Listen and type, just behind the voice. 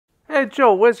Hey,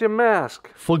 Joe, where's your mask?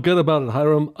 Forget about it,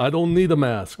 Hiram. I don't need a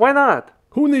mask. Why not?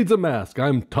 Who needs a mask?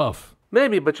 I'm tough.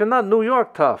 Maybe, but you're not New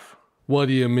York tough. What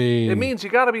do you mean? It means you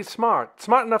gotta be smart.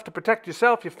 Smart enough to protect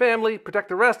yourself, your family, protect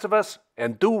the rest of us,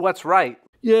 and do what's right.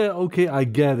 Yeah, okay, I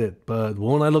get it, but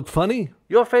won't I look funny?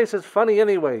 Your face is funny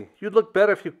anyway. You'd look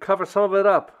better if you cover some of it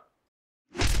up.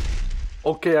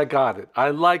 Okay, I got it. I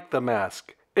like the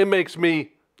mask. It makes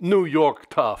me New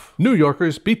York tough. New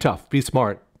Yorkers, be tough, be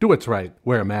smart, do what's right,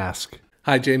 wear a mask.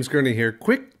 Hi, James Gurney here.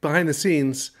 Quick behind the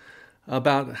scenes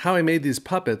about how I made these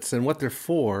puppets and what they're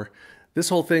for. This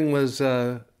whole thing was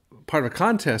part of a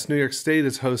contest New York State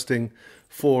is hosting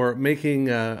for making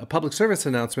a public service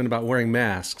announcement about wearing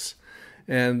masks.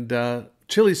 And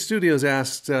Chili Studios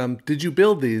asked, did you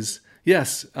build these?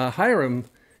 Yes, Hiram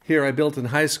here I built in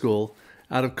high school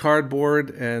out of cardboard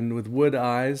and with wood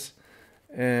eyes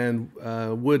and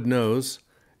wood nose.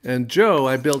 And Joe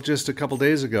I built just a couple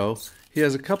days ago. He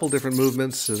has a couple different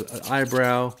movements, an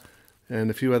eyebrow and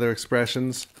a few other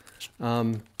expressions.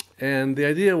 And the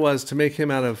idea was to make him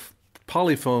out of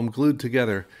polyfoam glued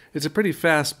together. It's a pretty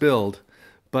fast build,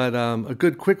 but a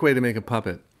good quick way to make a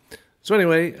puppet. So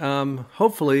anyway,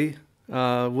 hopefully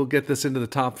we'll get this into the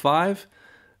top 5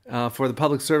 for the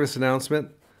public service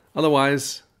announcement.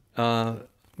 Otherwise,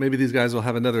 maybe these guys will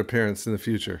have another appearance in the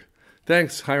future.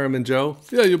 Thanks, Hiram and Joe.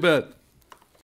 Yeah, you bet.